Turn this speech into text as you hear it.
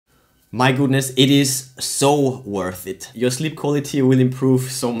My goodness, it is so worth it. Your sleep quality will improve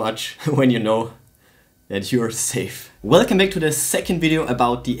so much when you know that you're safe. Welcome back to the second video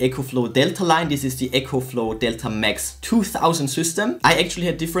about the EcoFlow Delta line. This is the EcoFlow Delta Max 2000 system. I actually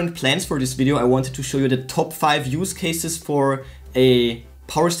had different plans for this video. I wanted to show you the top 5 use cases for a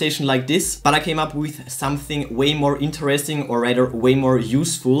power station like this, but I came up with something way more interesting, or rather way more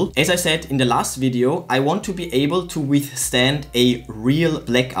useful. As I said in the last video, I want to be able to withstand a real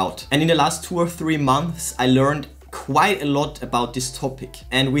blackout. And in the last 2 or 3 months, I learned quite a lot about this topic.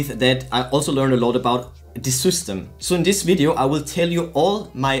 And with that, I also learned a lot about the system. So in this video, I will tell you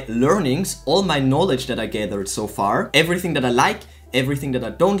all my learnings, all my knowledge that I gathered so far, everything that I like, everything that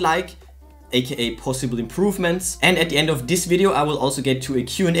I don't like, aka possible improvements. And at the end of this video, I will also get to a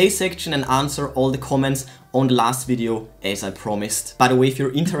Q&A section and answer all the comments on the last video as I promised. By the way, if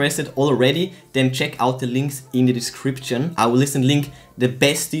you're interested already, then check out the links in the description. I will list and link the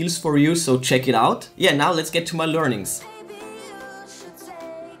best deals for you, so check it out. Yeah, now let's get to my learnings.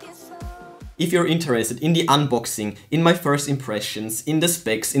 If you're interested in the unboxing, in my first impressions, in the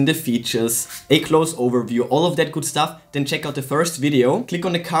specs, in the features, a close overview, all of that good stuff, then check out the first video. Click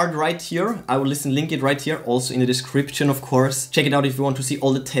on the card right here. I will link it right here, also in the description, of course. Check it out if you want to see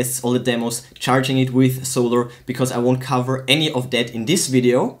all the tests, all the demos, charging it with solar, because I won't cover any of that in this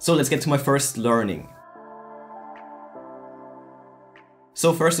video. So let's get to my first learning.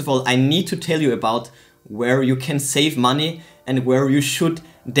 So first of all, I need to tell you about where you can save money and where you should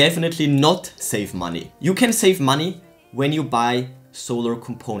definitely not save money. You can save money when you buy solar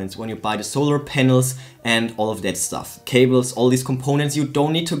components, when you buy the solar panels and all of that stuff. Cables, all these components, you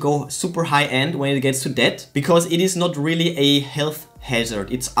don't need to go super high end when it gets to that, because it is not really a health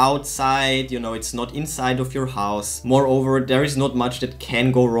hazard. It's outside, you know, it's not inside of your house. Moreover, there is not much that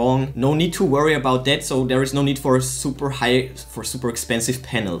can go wrong. No need to worry about that, so there is no need for super expensive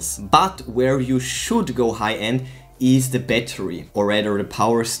panels. But where you should go high end is the battery, or rather the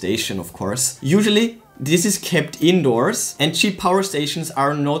power station, of course. Usually this is kept indoors, and cheap power stations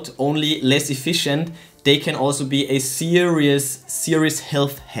are not only less efficient, they can also be a serious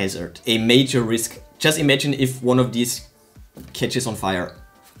health hazard, a major risk. Just imagine if one of these catches on fire.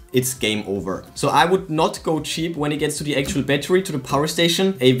 It's game over. So I would not go cheap when it gets to the actual battery, to the power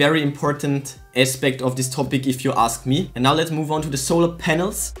station. A very important aspect of this topic if you ask me. And now let's move on to the solar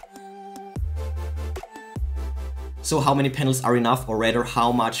panels. So how many panels are enough, or rather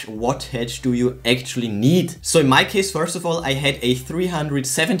how much wattage do you actually need? So in my case, first of all, I had a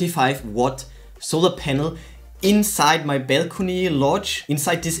 375 watt solar panel inside my balcony lodge,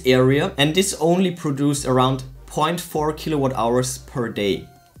 inside this area, and this only produced around 0.4 kilowatt hours per day,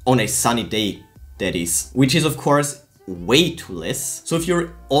 on a sunny day, that is, which is of course way too less. So if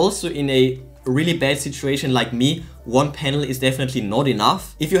you're also in a really bad situation like me, one panel is definitely not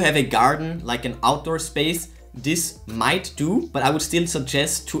enough. If you have a garden, like an outdoor space, this might do, but I would still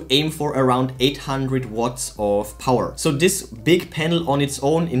suggest to aim for around 800 watts of power. So this big panel on its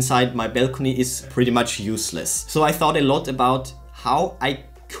own inside my balcony is pretty much useless. So I thought a lot about how I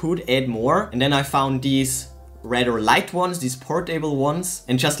could add more, and then I found these rather light ones, these portable ones,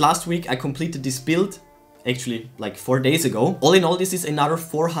 and just last week I completed this build, actually like 4 days ago. All in all, this is another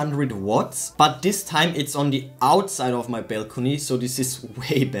 400 watts, but this time it's on the outside of my balcony, so this is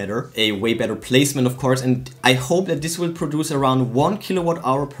way better, a way better placement of course, and I hope that this will produce around 1 kilowatt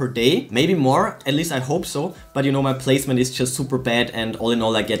hour per day, maybe more, at least I hope so, but you know, my placement is just super bad, and all in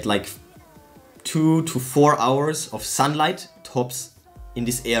all I get like 2 to 4 hours of sunlight tops in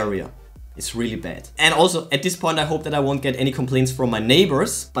this area. It's really bad. And also at this point I hope that I won't get any complaints from my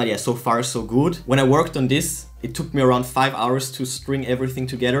neighbors, but yeah, so far so good. When I worked on this, it took me around 5 hours to string everything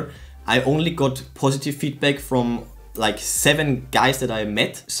together. I only got positive feedback from like 7 guys that I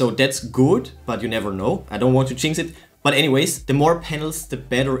met, so that's good, but you never know. I don't want to jinx it. But anyways, the more panels, the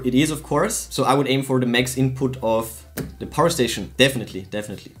better it is, of course. So I would aim for the max input of the power station. Definitely.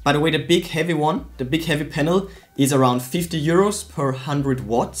 By the way, the big heavy one, the big heavy panel is around 50 euros per 100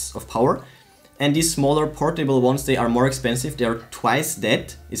 watts of power. And these smaller portable ones, they are more expensive. They are twice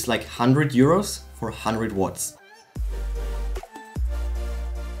that. It's like 100 euros for 100 watts.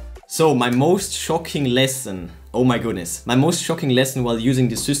 So my most shocking lesson, oh my goodness. My most shocking lesson while using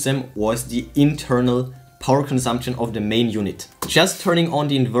this system was the internal power consumption of the main unit. Just turning on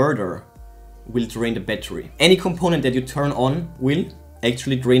the inverter will drain the battery. Any component that you turn on will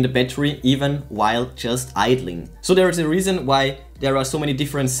actually drain the battery even while just idling. So there is a reason why there are so many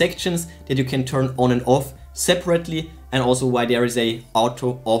different sections that you can turn on and off separately, and also why there is a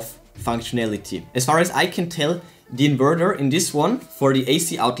auto off functionality. As far as I can tell, The inverter in this one for the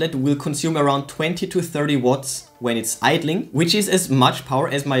AC outlet will consume around 20 to 30 watts when it's idling, which is as much power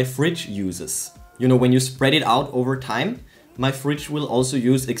as my fridge uses. You know, when you spread it out over time, my fridge will also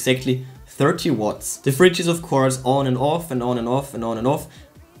use exactly 30 watts. The fridge is of course on and off and on and off and on and off,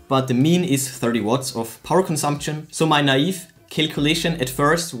 but the mean is 30 watts of power consumption. So my naive calculation at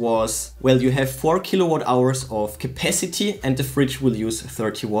first was, well, you have 4 kilowatt hours of capacity and the fridge will use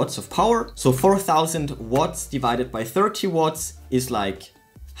 30 watts of power. So 4000 watts divided by 30 watts is like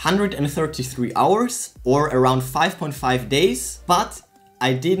 133 hours or around 5.5 days. But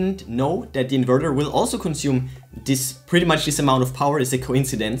I didn't know that the inverter will also consume this, pretty much this amount of power. Is a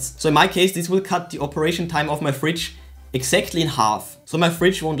coincidence. So in my case, this will cut the operation time of my fridge exactly in half. So my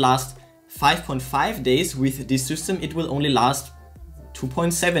fridge won't last 5.5 days with this system, it will only last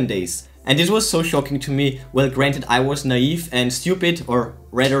 2.7 days. And this was so shocking to me. Well, granted, I was naive and stupid, or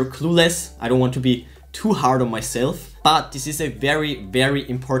rather clueless. I don't want to be too hard on myself, but this is a very, very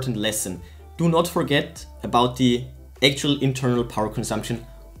important lesson. Do not forget about the actual internal power consumption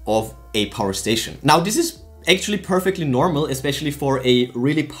of a power station. Now, this is actually perfectly normal, especially for a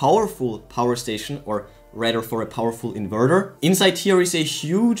really powerful power station, or rather for a powerful inverter. Inside here is a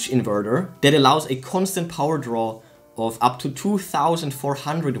huge inverter that allows a constant power draw of up to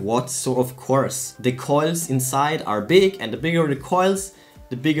 2400 watts. So of course the coils inside are big, and the bigger the coils,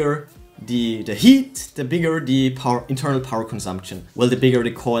 the bigger the heat, the bigger the internal power consumption. Well, the bigger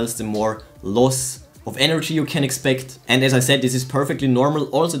the coils, the more loss of energy you can expect. And as I said, this is perfectly normal.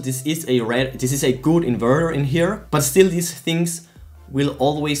 Also, this is a good inverter in here, but still these things will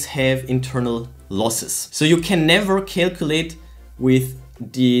always have internal losses. So you can never calculate with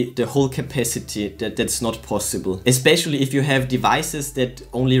the whole capacity. That's not possible, especially if you have devices that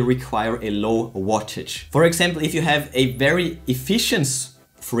only require a low wattage. For example, if you have a very efficient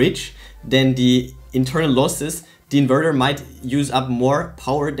fridge, then the internal losses, the inverter might use up more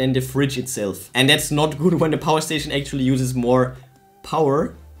power than the fridge itself. And that's not good when the power station actually uses more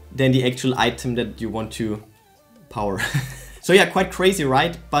power than the actual item that you want to power. So yeah, quite crazy,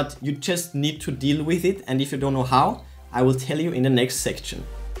 right? But you just need to deal with it. And if you don't know how, I will tell you in the next section.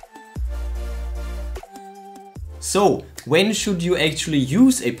 So when should you actually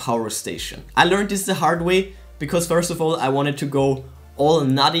use a power station? I learned this the hard way because first of all, I wanted to go all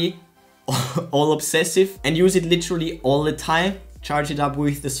nutty, all obsessive and use it literally all the time. Charge it up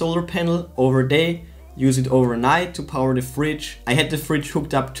with the solar panel over day, use it overnight to power the fridge. I had the fridge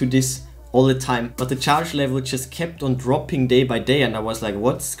hooked up to this all the time, but the charge level just kept on dropping day by day and I was like,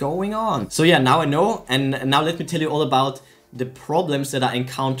 what's going on? So yeah, now I know, and now let me tell you all about the problems that I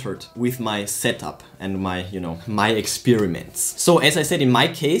encountered with my setup and my, my experiments. So as I said, in my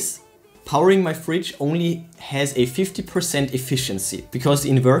case, powering my fridge only has a 50% efficiency because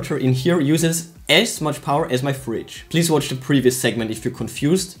the inverter in here uses as much power as my fridge. Please watch the previous segment if you're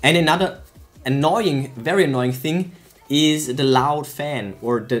confused. And another annoying, very annoying thing is the loud fan,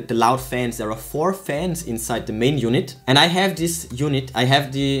 or the loud fans. There are 4 fans inside the main unit, and I have this unit, I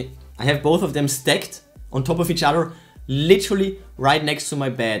have both of them stacked on top of each other, literally right next to my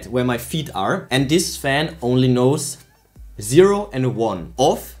bed where my feet are. And this fan only knows 0 and 1,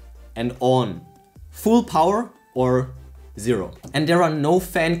 off and on, full power or 0. And there are no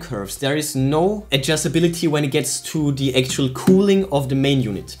fan curves, there is no adjustability when it gets to the actual cooling of the main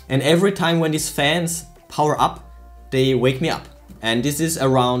unit. And every time when these fans power up, they wake me up. And this is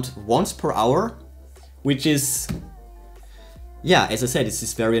around once per hour, which is, yeah, as I said, this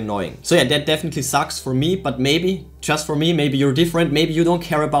is very annoying. So yeah, that definitely sucks for me, but maybe, just for me, maybe you're different, maybe you don't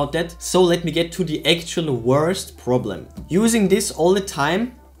care about that. So let me get to the actual worst problem. Using this all the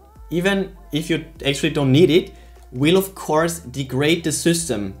time, even if you actually don't need it, will of course degrade the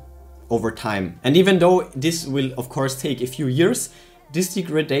system over time. And even though this will of course take a few years, this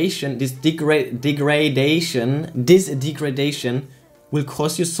degradation will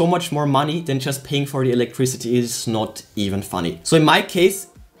cost you so much more money than just paying for the electricity. It is not even funny. So in my case,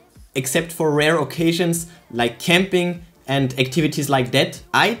 except for rare occasions like camping and activities like that,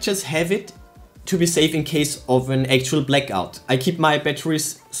 I just have it to be safe in case of an actual blackout. I keep my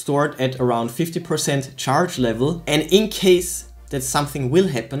batteries stored at around 50% charge level, and in case that something will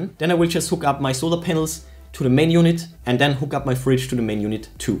happen, then I will just hook up my solar panels to the main unit and then hook up my fridge to the main unit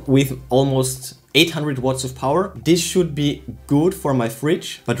too. With almost 800 watts of power, this should be good for my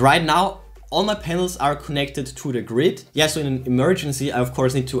fridge. But right now, all my panels are connected to the grid. Yeah, so in an emergency, I of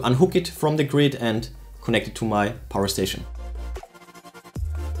course need to unhook it from the grid and connect it to my power station.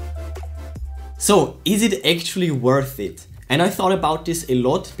 So is it actually worth it? And I thought about this a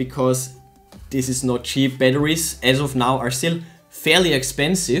lot because this is not cheap. Batteries as of now are still fairly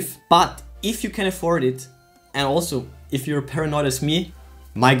expensive, but if you can afford it, And also, if you're paranoid as me,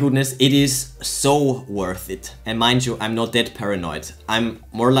 my goodness, it is so worth it. And mind you, I'm not that paranoid. I'm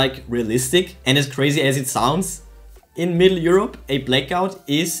more like realistic. And as crazy as it sounds, in Middle Europe, a blackout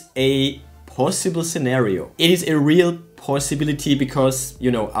is a possible scenario. It is a real possibility because,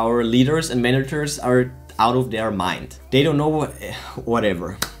 you know, our leaders and managers are out of their mind. They don't know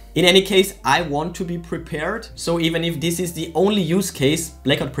whatever. In any case, I want to be prepared. So even if this is the only use case,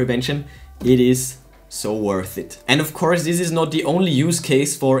 blackout prevention, it is so worth it. And of course, this is not the only use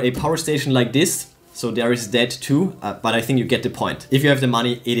case for a power station like this. So there is that too, but I think you get the point. If you have the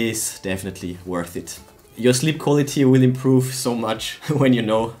money, it is definitely worth it. Your sleep quality will improve so much when you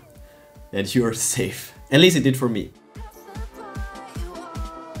know that you're safe. At least it did for me.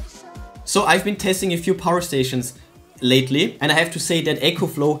 So I've been testing a few power stations lately, and I have to say that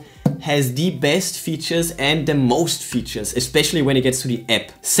EcoFlow has the best features and the most features, especially when it gets to the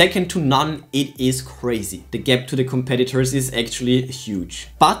app. Second to none, it is crazy. The gap to the competitors is actually huge.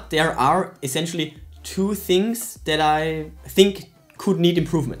 But there are essentially two things that I think could need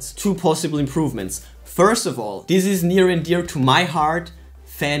improvements. Two possible improvements. First of all, this is near and dear to my heart,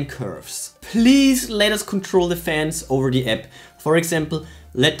 fan curves. Please let us control the fans over the app. For example,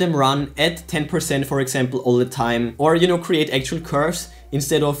 let them run at 10%, for example, all the time. Or, you know, create actual curves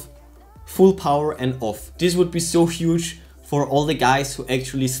instead of full power and off. This would be so huge for all the guys who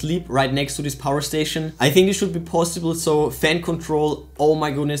actually sleep right next to this power station. I think this should be possible. So fan control, oh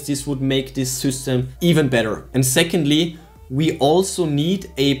my goodness, this would make this system even better. And secondly, we also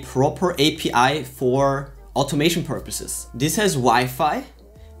need a proper API for automation purposes. This has Wi-Fi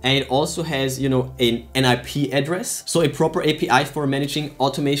and it also has, you know, an IP address. So a proper API for managing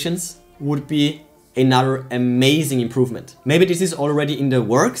automations would be another amazing improvement. Maybe this is already in the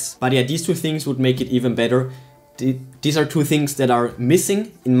works, but yeah, these two things would make it even better. These are two things that are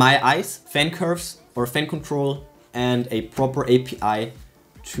missing in my eyes: fan curves or fan control and a proper API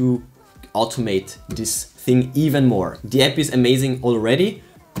to automate this thing even more. The app is amazing already,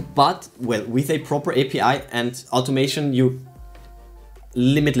 but well, with a proper API and automation, you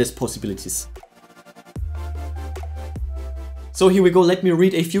limitless possibilities. So here we go, let me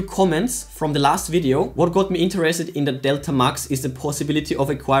read a few comments from the last video. What got me interested in the Delta Max is the possibility of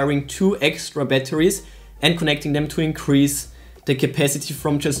acquiring 2 extra batteries and connecting them to increase the capacity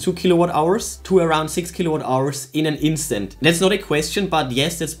from just 2 kilowatt hours to around 6 kilowatt hours in an instant. That's not a question, but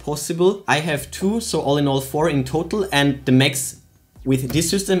yes, that's possible. I have 2, so all in all 4 in total, and the max with this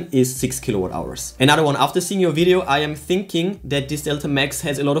system is 6 kilowatt hours. Another one, after seeing your video, I am thinking that this Delta Max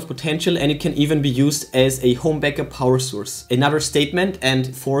has a lot of potential and it can even be used as a home backup power source. Another statement,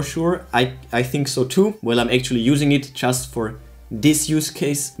 and for sure, I think so too. Well, I'm actually using it just for this use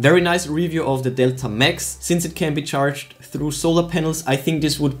case. Very nice review of the Delta Max. Since it can be charged through solar panels, I think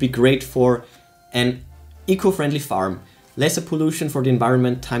this would be great for an eco-friendly farm. Lesser pollution for the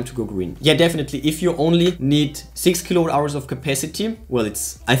environment, time to go green. Yeah, definitely. If you only need 6 kilowatt hours of capacity, well,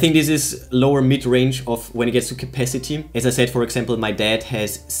 I think this is lower mid-range of when it gets to capacity. As I said, for example, my dad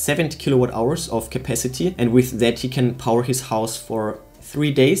has 70 kilowatt hours of capacity, and with that he can power his house for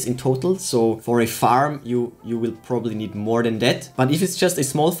 3 days in total. So for a farm, you will probably need more than that. But if it's just a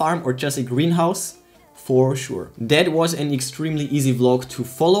small farm or just a greenhouse, for sure. That was an extremely easy vlog to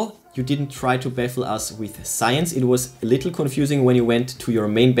follow. You didn't try to baffle us with science. It was a little confusing when you went to your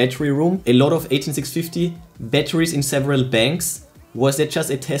main battery room. A lot of 18650 batteries in several banks. Was that just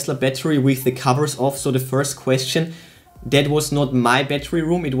a Tesla battery with the covers off? So the first question, that was not my battery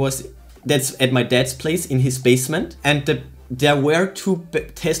room. That's at my dad's place in his basement. And there were 2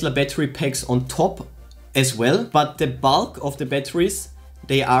 Tesla battery packs on top as well. But the bulk of the batteries,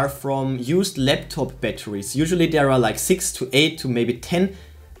 they are from used laptop batteries. Usually there are like 6 to 8 to maybe 10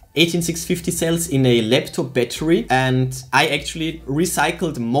 18650 cells in a laptop battery, and I actually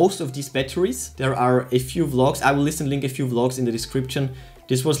recycled most of these batteries. There are a few vlogs, I will link a few vlogs in the description.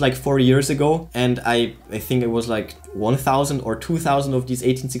 This was like 4 years ago, and I think it was like 1000 or 2000 of these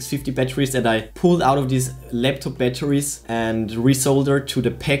 18650 batteries that I pulled out of these laptop batteries and resoldered to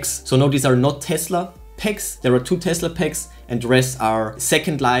the packs. So no, these are not Tesla packs. There are 2 Tesla packs and the rest are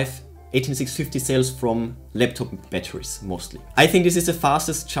Second Life 18650 cells from laptop batteries mostly. I think this is the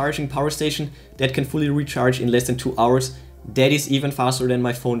fastest charging power station that can fully recharge in less than 2 hours. That is even faster than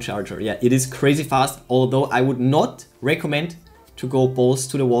my phone charger. Yeah, it is crazy fast, although I would not recommend to go balls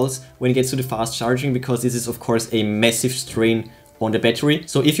to the walls when it gets to the fast charging, because this is of course a massive strain on the battery.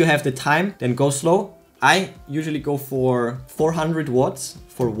 So if you have the time, then go slow. I usually go for 400 watts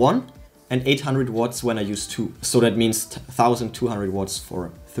for 1 and 800 watts when I use 2. So that means 1200 watts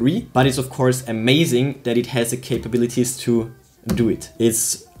for 3. But it's of course amazing that it has the capabilities to do it.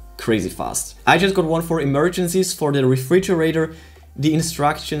 It's crazy fast. I just got one for emergencies. For the refrigerator, the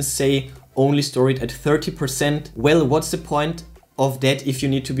instructions say only store it at 30%. Well, what's the point of that if you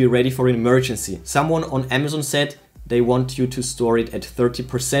need to be ready for an emergency? Someone on Amazon said they want you to store it at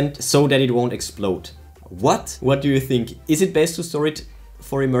 30% so that it won't explode. What? What do you think? Is it best to store it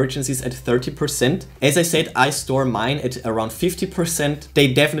for emergencies at 30%? As I said, I store mine at around 50%.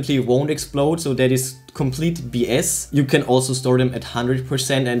 They definitely won't explode, so that is complete BS. You can also store them at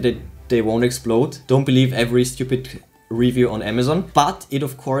 100% and they won't explode. Don't believe every stupid review on Amazon, but it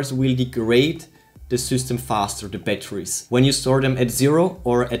of course will degrade the system faster, the batteries. When you store them at 0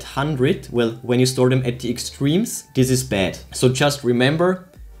 or at 100, well, when you store them at the extremes, this is bad. So just remember,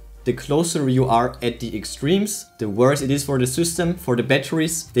 the closer you are at the extremes, the worse it is for the system, for the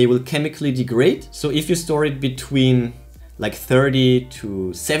batteries. They will chemically degrade. So if you store it between like 30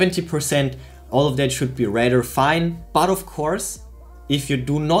 to 70%, all of that should be rather fine. But of course, if you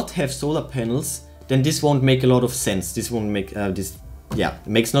do not have solar panels, then this won't make a lot of sense. This won't make, it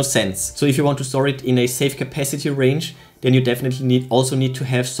makes no sense. So if you want to store it in a safe capacity range, then you definitely also need to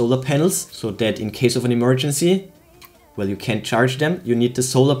have solar panels so that in case of an emergency, well, you can't charge them. You need the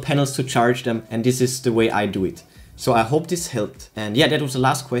solar panels to charge them, and this is the way I do it. So I hope this helped. And yeah, that was the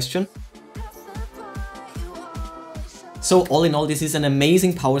last question. So all in all, this is an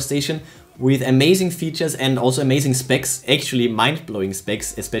amazing power station with amazing features and also amazing specs, actually mind-blowing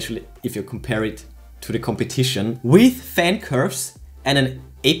specs, especially if you compare it to the competition. With fan curves and an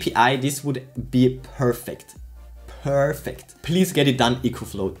API, this would be perfect. Perfect. Please get it done,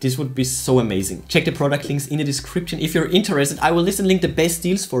 EcoFlow. This would be so amazing. Check the product links in the description if you're interested. I will list and link the best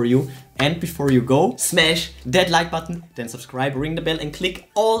deals for you. And before you go, smash that like button, then subscribe, ring the bell and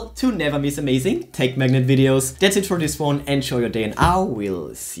click all to never miss amazing TechMagnet videos. That's it for this one. Enjoy your day and I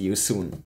will see you soon.